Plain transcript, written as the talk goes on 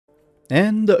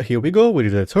And here we go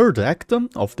with the third act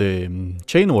of the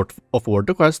chain of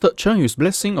word quest, Chenyu's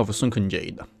Blessing of Sunken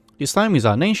Jade. This time is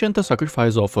an ancient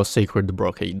sacrifice of a sacred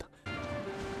Brocade.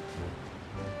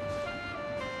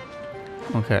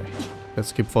 Okay,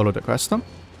 let's keep follow the quest.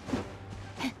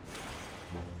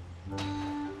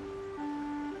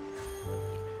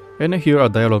 And here a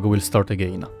dialogue will start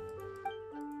again.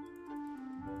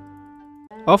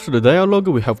 After the dialogue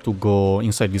we have to go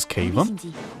inside this cave.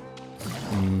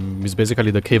 It's basically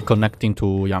the cave connecting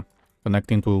to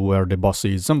where the boss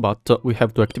is, but we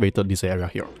have to activate this area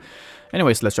here.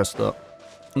 Anyways, let's just go.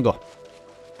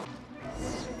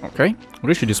 Okay,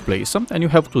 reach this place, and you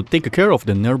have to take care of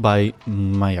the nearby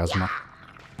miasma.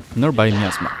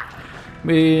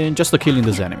 Just killing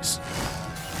these enemies.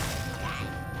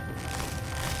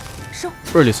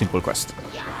 Really simple quest.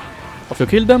 After you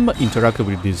kill them, interact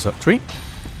with this tree,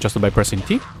 just by pressing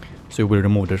T. So you will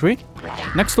remove the tree.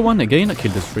 Next one, again,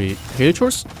 kill the three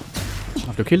creatures.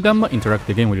 After you kill them, interact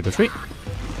again with the tree.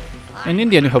 And in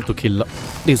the end you have to kill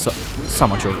this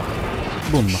Samager.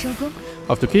 Boom.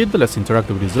 After killed, let's interact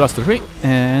with this last tree.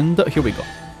 And here we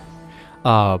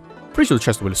go. Precious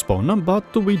chest will spawn,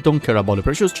 but we don't care about the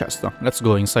precious chest. Let's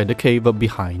go inside the cave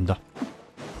behind.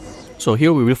 So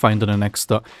here we will find the next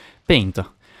paint.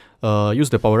 Use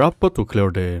the power up to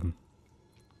clear the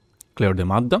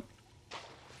mud.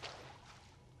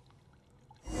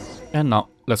 And now,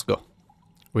 let's go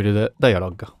with the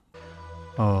dialogue.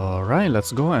 Alright,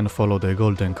 let's go and follow the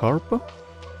golden carp.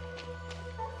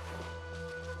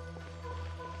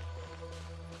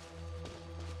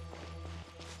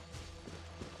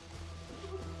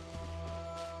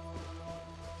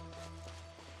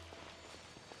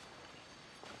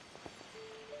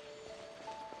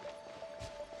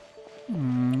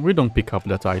 We don't pick up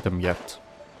that item yet.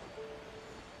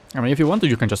 I mean, if you want to,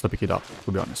 you can just pick it up,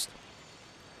 to be honest.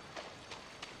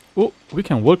 Oh, we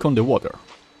can walk on the water.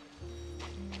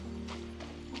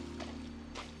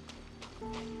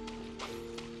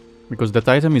 Because that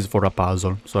item is for a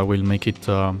puzzle, so I will make it...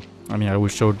 I will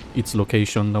show its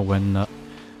location when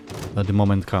the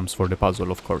moment comes for the puzzle,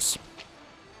 of course.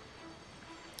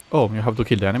 Oh, you have to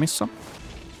kill the enemies.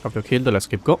 After killed, let's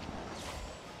keep go.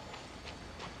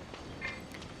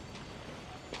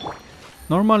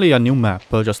 Normally a new map,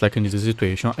 just like in this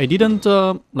situation. I didn't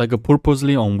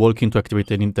purposely on walking to activate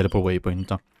any teleport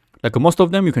waypoint. Like most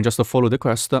of them you can just follow the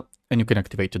quest and you can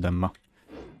activate them.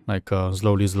 Like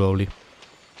slowly.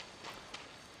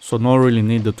 So no really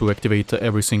need to activate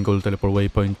every single teleport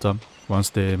waypoint once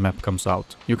the map comes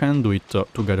out. You can do it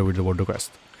together with the world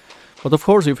quest. But of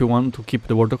course if you want to keep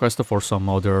the world quest for some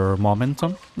other moment,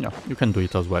 yeah, you can do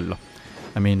it as well.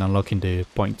 I mean unlocking the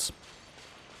points.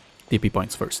 TP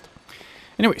points first.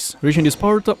 Anyways, reaching this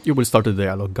part, you will start the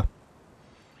dialogue.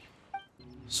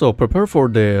 So, prepare for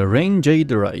the Rain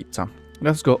Jade Rite.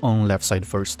 Let's go on left side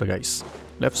first, guys.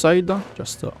 Left side,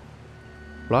 just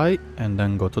fly and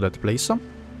then go to that place.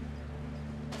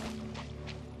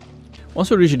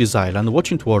 Once you reach this island,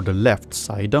 watching toward the left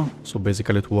side, so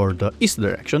basically toward the east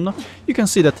direction, you can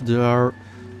see that there are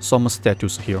some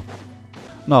statues here.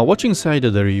 Now, watching inside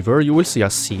the river, you will see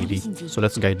a Sealy. So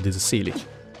let's guide this Sealy.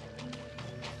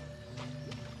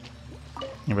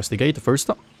 Investigate first.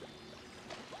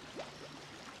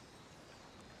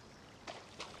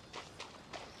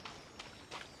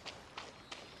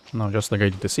 Now just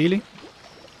guide the Sealy.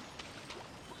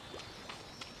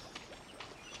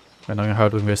 And now you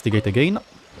have to investigate again.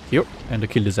 Here. And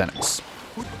kill these enemies.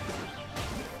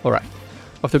 Alright.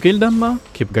 After kill them,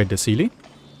 keep guide the Sealy.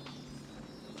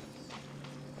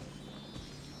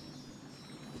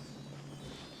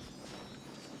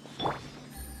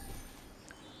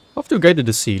 After you guide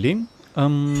the Sealy,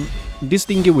 this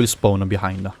thingy will spawn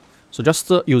behind. So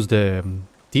just use the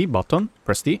T button,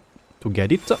 press T to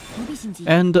get it,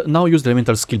 and now use the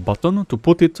elemental skill button to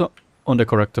put it on the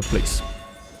correct place.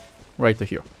 Right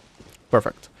here.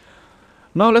 Perfect.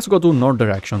 Now let's go to north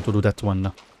direction to do that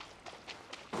one.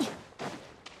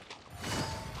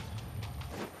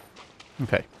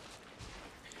 Okay.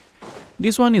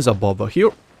 This one is above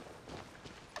here,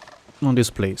 on this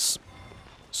place.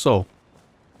 So,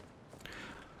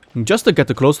 just to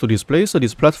get close to this place,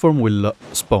 this platform will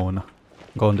spawn.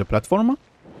 Go on the platform.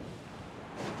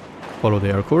 Follow the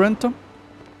air current.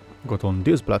 Go on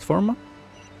this platform.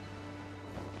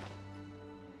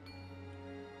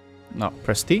 Now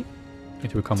press T.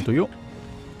 It will come to you.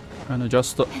 And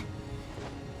just...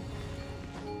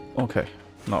 Okay.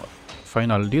 Now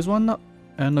final this one.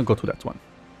 And go to that one.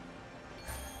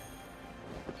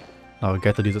 Now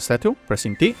get this statue.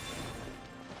 Pressing T.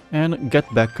 And get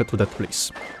back to that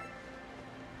place.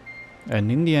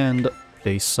 And in the end,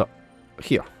 place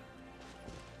here.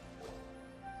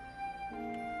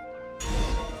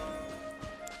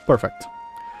 Perfect.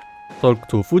 Talk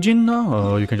to Fujin,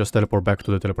 you can just teleport back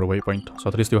to the teleport waypoint. So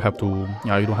at least you have to,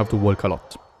 yeah, you don't have to walk a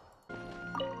lot.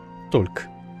 Talk.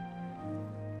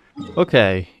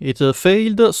 Okay, it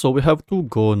failed, so we have to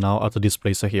go now at this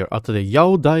place here, at the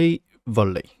Yaodai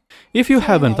Valley. If you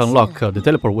haven't unlocked the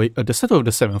teleport way, the set of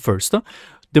the 7 first,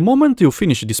 the moment you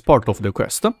finish this part of the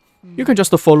quest, you can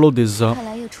just follow these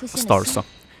stars,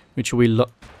 which will,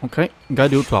 okay,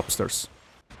 guide you to upstairs,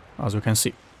 as you can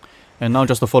see. And now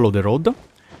just follow the road,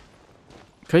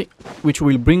 okay, which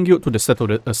will bring you to the set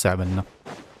of the 7.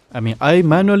 I mean, I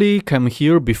manually came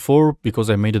here before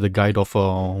because I made the guide of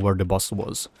where the boss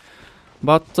was.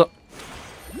 But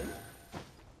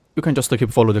you can just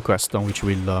keep follow the quest, which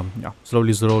will yeah,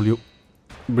 slowly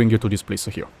bring you to this place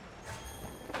here.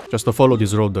 Just follow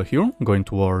this road here, going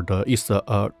toward the east,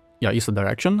 east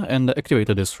direction, and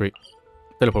activate these 3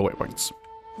 teleport waypoints.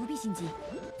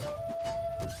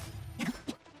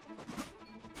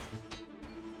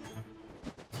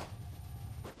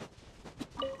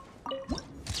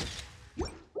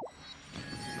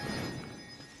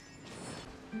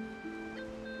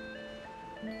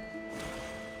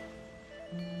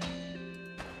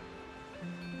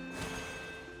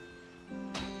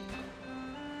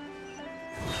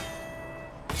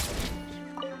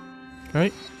 Okay.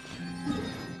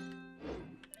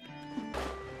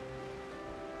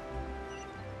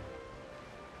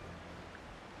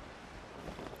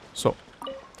 So,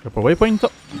 teleport waypoint.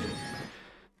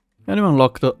 And we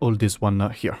unlocked all this one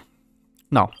here.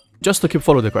 Now, just to keep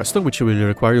follow the quest, which will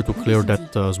require you to clear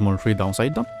that small tree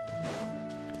downside.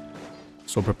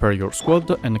 So prepare your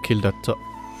squad and kill that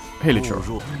Helichur.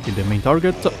 Kill the main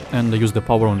target and use the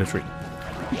power on the tree.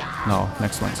 Now,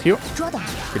 next one's here.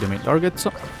 Kill the main targets.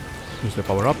 Use the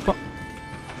power up.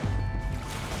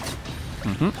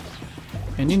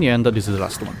 And in the end, this is the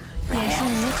last one.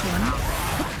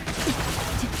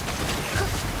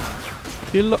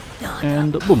 Kill,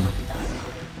 and boom.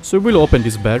 So we'll open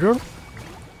this barrier,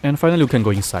 and finally we can go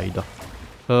inside.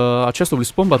 A chest will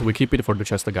spawn, but we keep it for the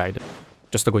chest guide.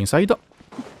 Just to go inside.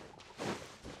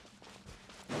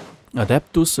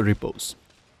 Adeptus Repose.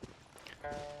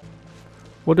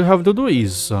 What you have to do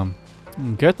is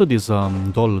get this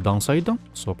doll downside,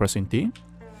 so pressing T.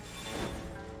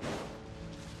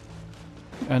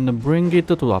 And bring it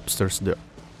to upstairs there.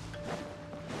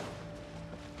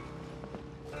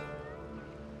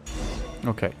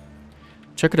 Okay.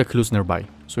 Check the clues nearby.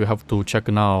 So you have to check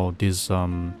now this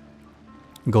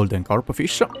golden carp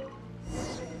fish.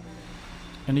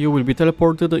 And you will be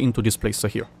teleported into this place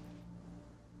here.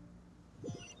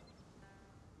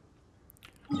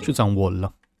 Choose a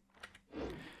wall.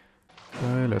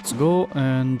 Okay, let's go.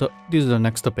 And this is the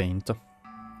next paint.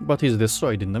 But it's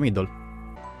destroyed in the middle.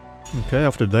 Okay,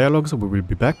 after dialogues we will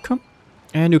be back.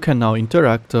 And you can now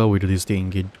interact with this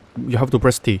thing. You have to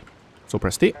press T. So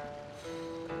press T.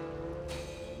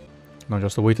 Now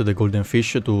just wait for the golden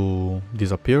fish to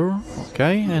disappear.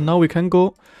 Okay, and now we can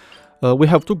go. We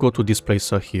have to go to this place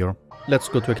here. Let's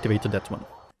go to activate that one,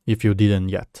 if you didn't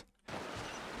yet.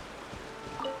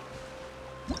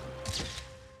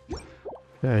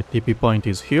 Okay, TP point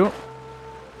is here.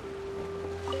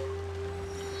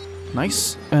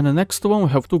 Nice. And the next one we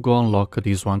have to go unlock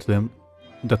this one,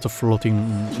 that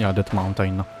floating, yeah, that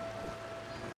mountain.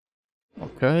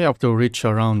 Okay, have to reach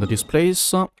around this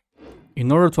place. In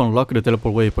order to unlock the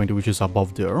teleport waypoint, which is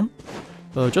above there,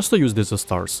 just to use these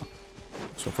stars.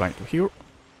 So fly to here,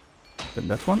 then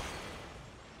that one,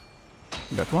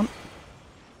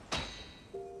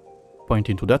 point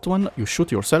into that one, you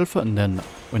shoot yourself, and then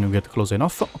when you get close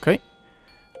enough, okay,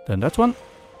 then that one,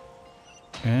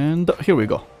 and here we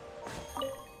go.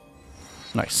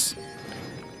 Nice.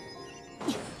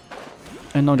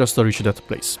 And now just to reach that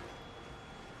place.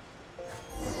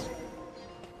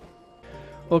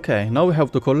 Okay, now we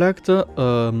have to collect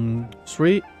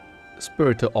 3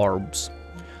 spirit orbs.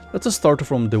 Let's start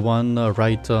from the one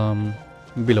right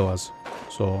below us.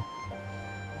 So,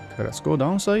 okay, let's go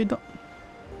downside.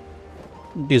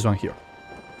 This one here.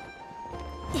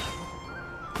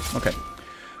 Okay,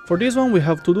 for this one we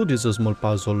have to do this small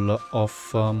puzzle of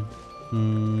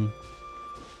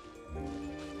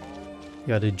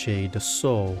yeah, the jade.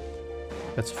 So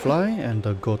let's fly and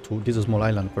go to this small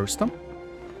island first.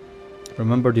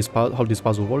 Remember this how this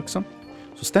puzzle works. So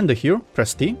stand here,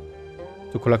 press T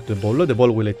to collect the ball. The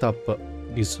ball will light up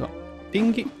this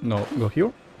thingy. No, go here.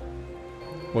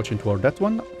 Watching toward that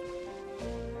one.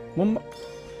 Boom.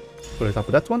 Pull it up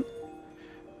that one.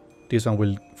 This one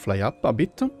will fly up a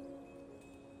bit.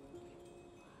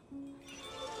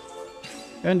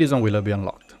 And this one will be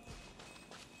unlocked.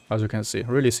 As you can see,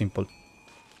 really simple.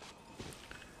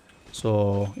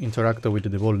 So interact with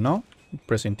the wall now,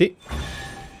 pressing T.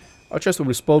 Our chest will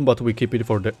respawn, but we keep it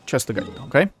for the chest guide,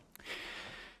 okay?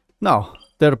 Now,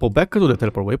 teleport back to the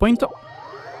teleport waypoint.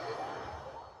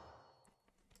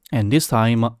 And this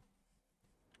time,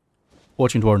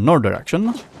 watching toward north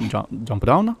direction, jump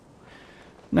down.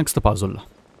 Next puzzle.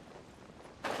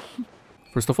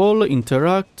 First of all,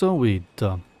 interact with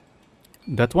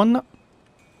that one.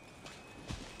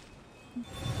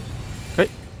 Okay.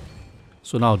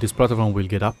 So now this platform will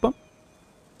get up.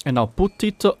 And now put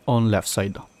it on left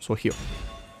side. So here.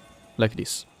 Like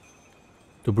this.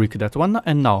 To break that one.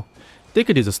 And now, take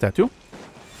this statue.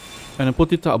 And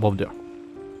put it above there.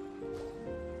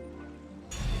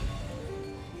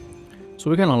 So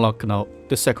we can unlock now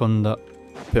the second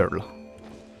pearl.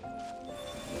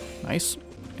 Nice.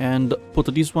 And put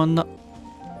this one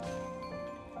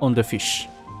on the fish.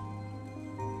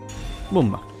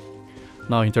 Boom.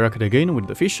 Now interact again with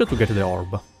the fish to get the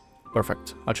orb.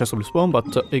 Perfect. A chest will spawn,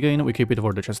 but again we keep it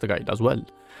for the chest guide as well.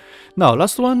 Now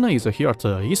last one is here at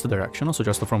the east direction, so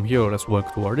just from here let's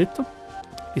walk toward it.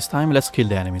 This time let's kill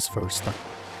the enemies first.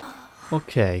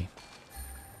 Okay.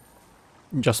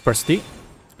 Just press T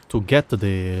to get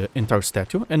the entire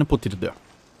statue and put it there.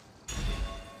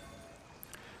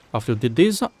 After you did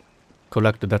this,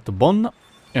 collect that bone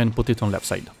and put it on left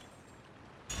side.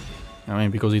 I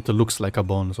mean, because it looks like a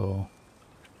bone, so...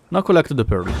 Now collect the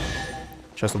pearl.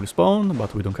 Chest will spawn,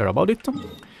 but we don't care about it.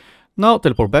 Now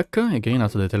teleport back, again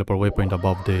at the teleport waypoint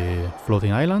above the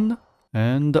floating island.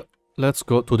 And let's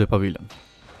go to the pavilion.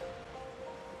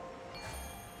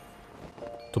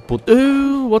 To put...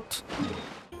 what?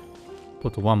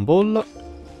 Put 1 ball,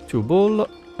 2 ball,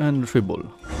 and 3 ball.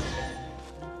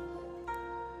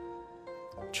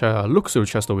 Luxury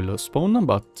chest will spawn,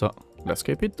 but let's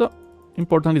keep it.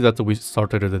 Important is that we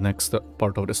started the next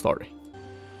part of the story.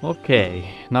 Okay,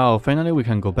 now finally we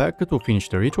can go back to finish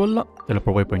the ritual.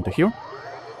 Teleport waypoint here.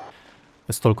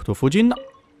 Let's talk to Fujin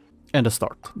and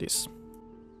start this.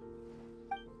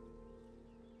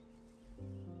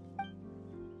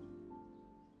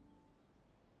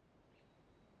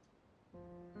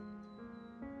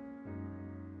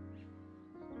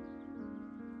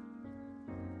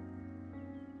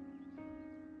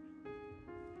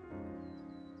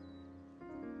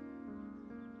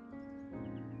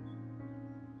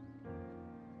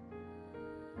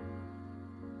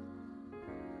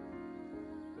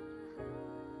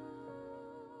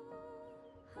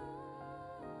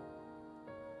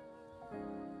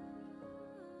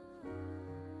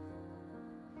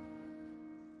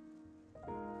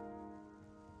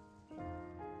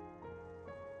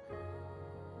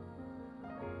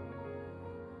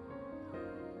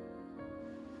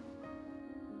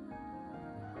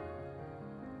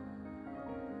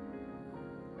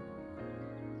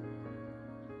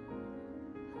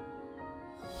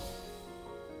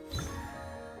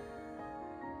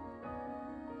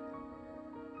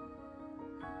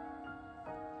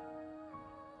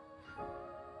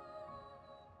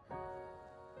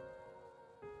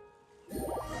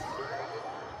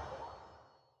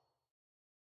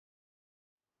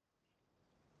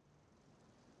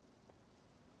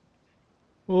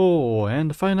 Oh,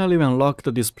 and finally we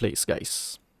unlocked this place,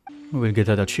 guys. We will get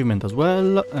that achievement as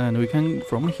well, and we can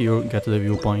from here get the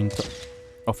viewpoint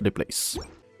of the place.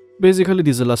 Basically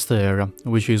this is the last area,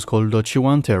 which is called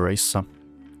Chenyun Terrace.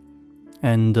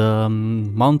 And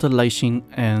Mount Laishin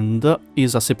and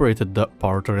is a separated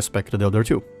part respect to the other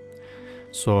two.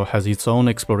 So has its own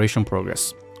exploration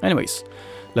progress. Anyways,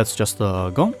 let's just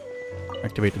go.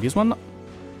 Activate this one.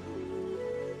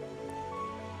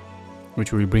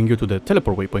 Which will bring you to the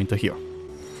teleport waypoint here.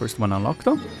 First one unlocked.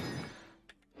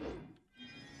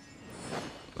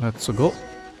 Let's go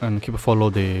and keep follow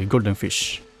the golden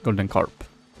fish, golden carp.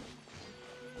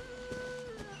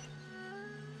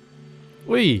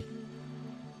 Wee!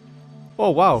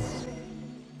 Oh wow!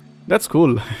 That's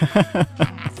cool!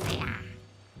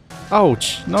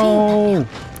 Ouch! No!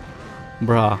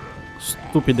 Bruh.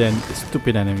 Stupid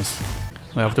enemies.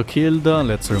 I have to kill the...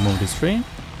 Let's remove this tree.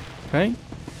 Okay.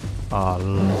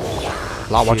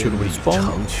 Lava should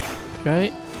respawn.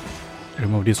 Okay.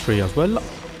 Remove this tree as well.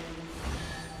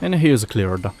 And here's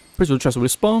cleared. Prison chest will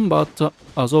respawn, but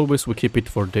as always we keep it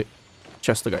for the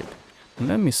chest guide.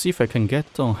 Let me see if I can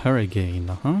get on her again,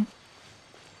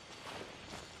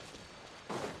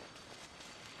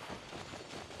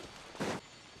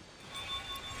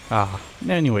 huh?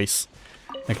 Anyways.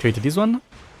 Activate this one.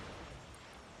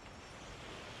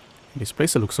 This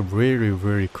place looks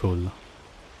very cool.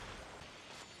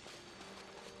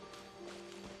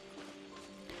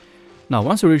 Now,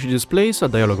 once you reach this place, a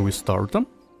dialogue will start.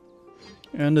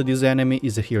 And this enemy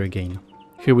is here again.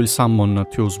 He will summon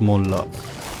two small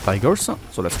tigers,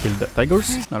 so let's kill the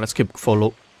tigers. Now let's keep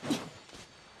follow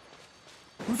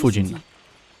Fujin.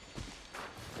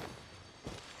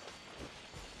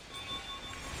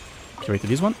 Activate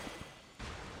this one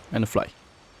and fly.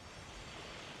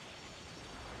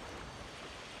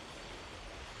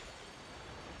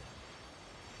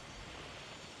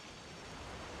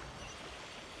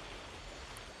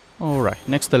 Alright,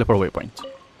 next teleport waypoint.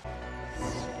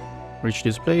 Reach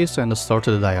this place and start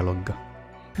the dialogue.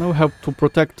 Now we have to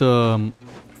protect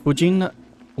Fujin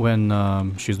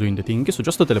when she's doing the thing. So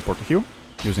just to teleport here,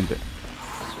 using the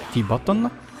T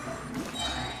button.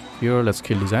 Here, let's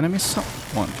kill these enemies.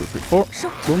 1, 2, 3, 4.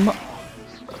 Boom.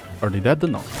 Are they dead?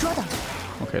 No.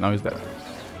 Okay, now he's dead.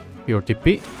 Here,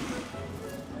 TP.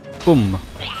 Boom.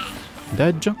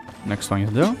 Dead. Next one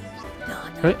is there.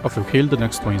 Okay, after killed, the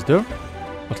next one is there.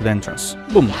 At the entrance.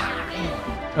 Boom.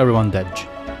 Everyone dead.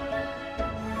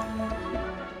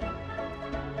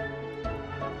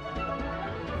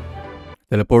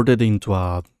 Teleported into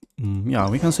a... yeah,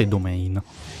 we can say domain.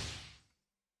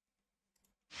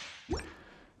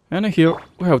 And here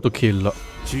we have to kill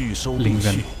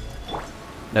Lingen.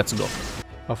 Let's go.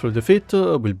 After the defeat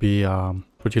will be a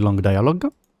pretty long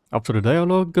dialogue. After the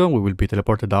dialogue we will be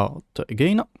teleported out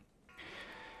again.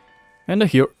 And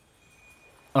here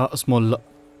a small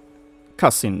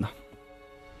cutscene.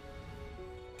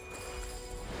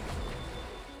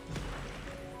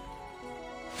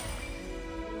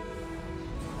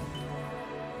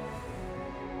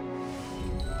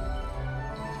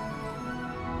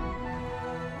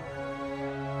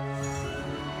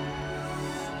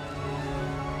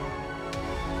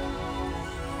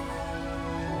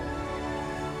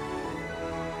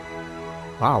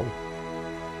 Wow,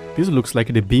 this looks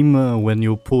like the beam when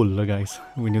you pull, guys,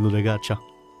 when you do the gacha.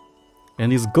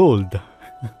 And it's gold.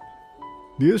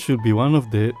 This should be one of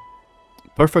the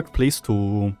perfect place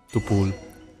to pull.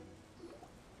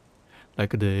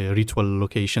 Like the ritual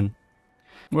location.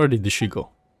 Where did she go?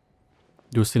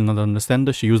 Do you still not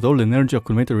understand? She used all the energy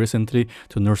accumulated recently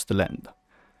to nurse the land.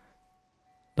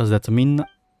 Does that mean?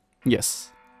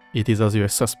 Yes, it is as you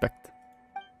suspect.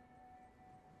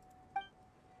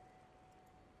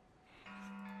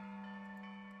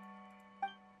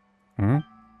 Hmm?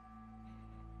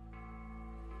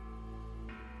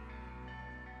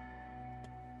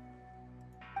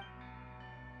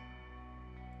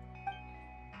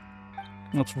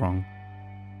 What's wrong?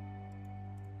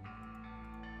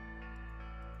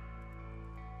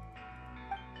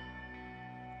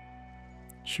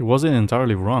 She wasn't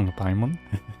entirely wrong, Paimon.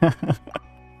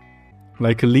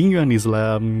 Like Lingyuan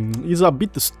is a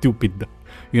bit stupid.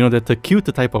 You know, that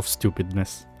cute type of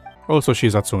stupidness. Also,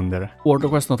 she's a tsundere. World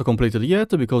quest not completed yet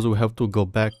because we have to go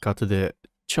back at the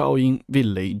Chaoyin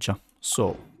village.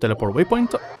 So, teleport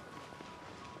waypoint.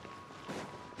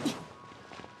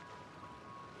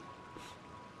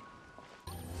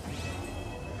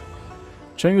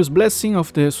 Chenyu's blessing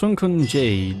of the Sunken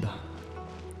Jade.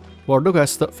 World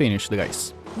quest finished,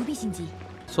 guys.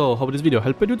 So, hope this video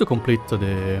helped you to complete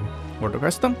the world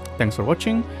quest. Thanks for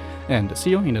watching and see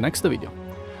you in the next video.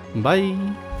 Bye!